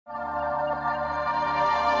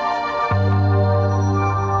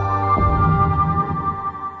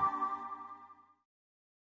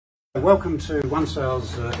Welcome to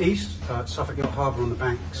OneSails East at Suffolk Yacht Harbour on the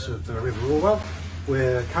banks of the River Orwell.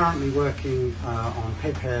 We're currently working on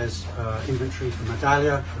Piphair's inventory for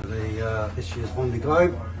Medallia for this year's Vendee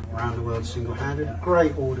Globe around the world single-handed. A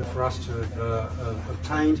great order for us to have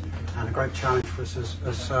obtained and a great challenge for us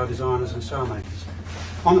as sail designers and sail makers.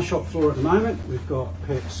 On the shop floor at the moment we've got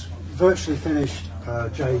Pip's virtually finished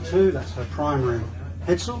J2, that's her primary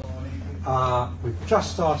headsail. We've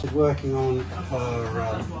just started working on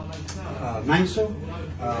her mainsail.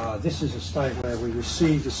 This is a state where we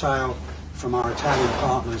receive the sail from our Italian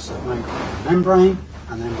partners that make the membrane,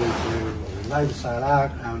 and then we lay the sail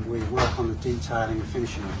out and we work on the detailing and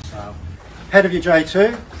finishing of the sail. Head of your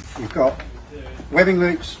J2, you've got webbing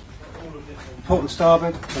loops, port and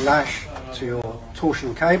starboard to lash to your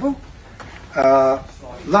torsional cable.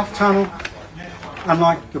 Luff tunnel.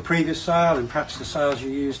 Unlike your previous sail and perhaps the sails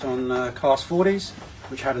you used on Class 40s,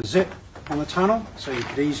 which had a zip on the tunnel, so you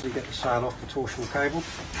could easily get the sail off the torsional cable.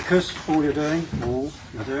 Because all you're doing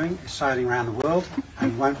is sailing around the world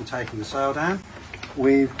and you won't be taking the sail down,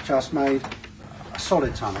 we've just made a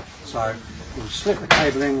solid tunnel. So you'll slip the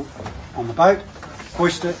cable in on the boat,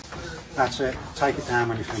 hoist it, that's it, take it down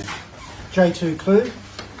when you're finished. J2 clue,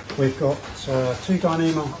 we've got two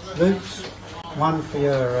Dyneema loops, one for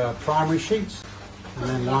your primary sheets, and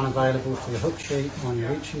then one available for your hook sheet on your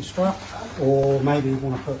reaching strut, or maybe you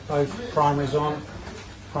want to put both primaries on,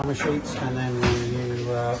 primary sheets, and then when you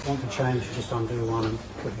want to change, you just undo one and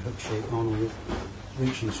put your hook sheet on, or your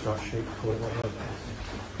reaching strut sheet, call it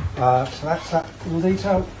whatever. So that's that little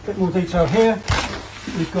detail. A bit more detail here.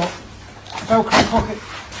 We've got a Velcro pocket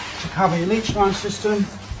to cover your leech line system,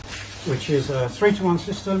 which is a 3-to-1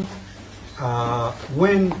 system.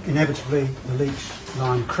 When inevitably the leech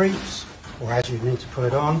line creeps, or as you need to put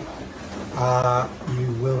it on,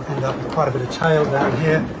 you will end up with quite a bit of tail down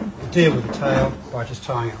here. You deal with the tail by just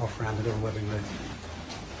tying it off around the little webbing loop.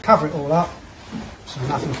 Cover it all up so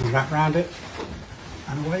nothing can wrap around it,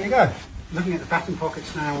 and away you go. Looking at the batten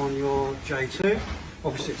pockets now on your J2,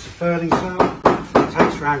 obviously it's a furling sail, it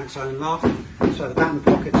takes around its own luff, so the batten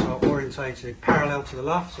pockets are orientated parallel to the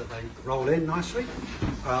luff so they roll in nicely.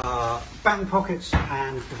 Batten pockets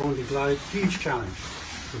and the Vendee Globe, huge challenge.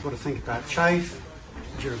 We've got to think about chafe,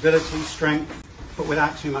 durability, strength, but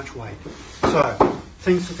without too much weight. So,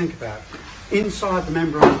 things to think about. Inside the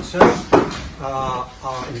membrane itself are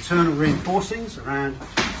internal reinforcings around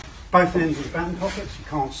both ends of the batten pockets. You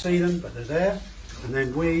can't see them, but they're there. And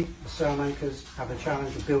then we, the sail makers, have the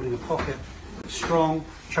challenge of building a pocket that's strong,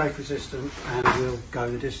 chafe resistant, and will go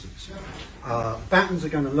the distance. Battens are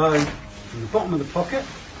going to load from the bottom of the pocket.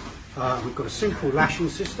 We've got a simple lashing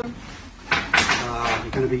system. We're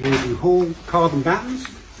going to be using Hall carbon battens,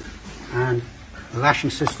 and the lashing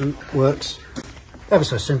system works ever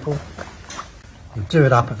so simple. You do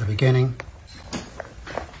it up at the beginning,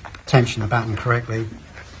 tension the batten correctly,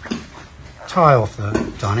 tie off the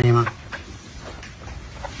Dyneema.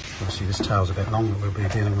 Obviously this tail's a bit long, but we'll be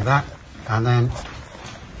dealing with that. And then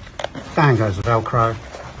down goes the Velcro,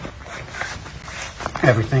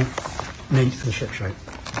 everything neat and shipshape.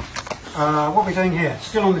 What we're doing here,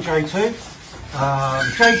 still on the J2. The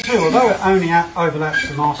J2, although it only overlaps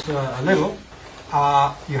the master a little,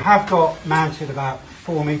 you have got mounted about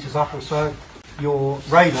 4 metres up or so your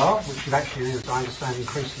radar, which you've actually, as I understand,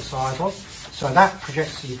 increased the size of. So that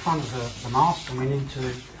projects in front of the mast, and we need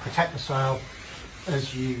to protect the sail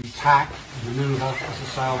as you tack and manoeuvre as the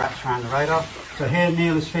sail wraps around the radar. So here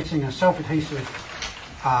Neil is fitting a self-adhesive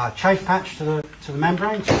chafe patch to the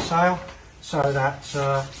membrane, to the sail, so that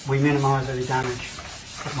we minimise any damage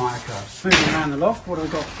that might occur. Moving around the loft, what have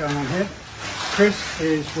we got going on here? Chris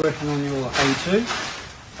is working on your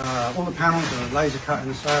A2. All the panels are laser cut in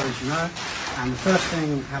the sail, as you know, and the first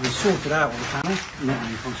thing, having sorted out all the panels, not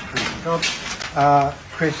an inconsequential job,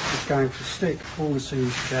 Chris is going to stick all the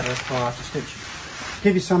seams together prior to stitching. To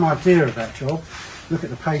give you some idea of that job, look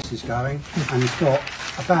at the pace he's going, and he's got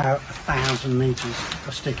about 1,000 metres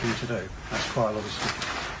of sticking to do. That's quite a lot of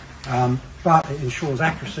sticking. But it ensures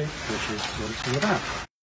accuracy, which is what it's all about.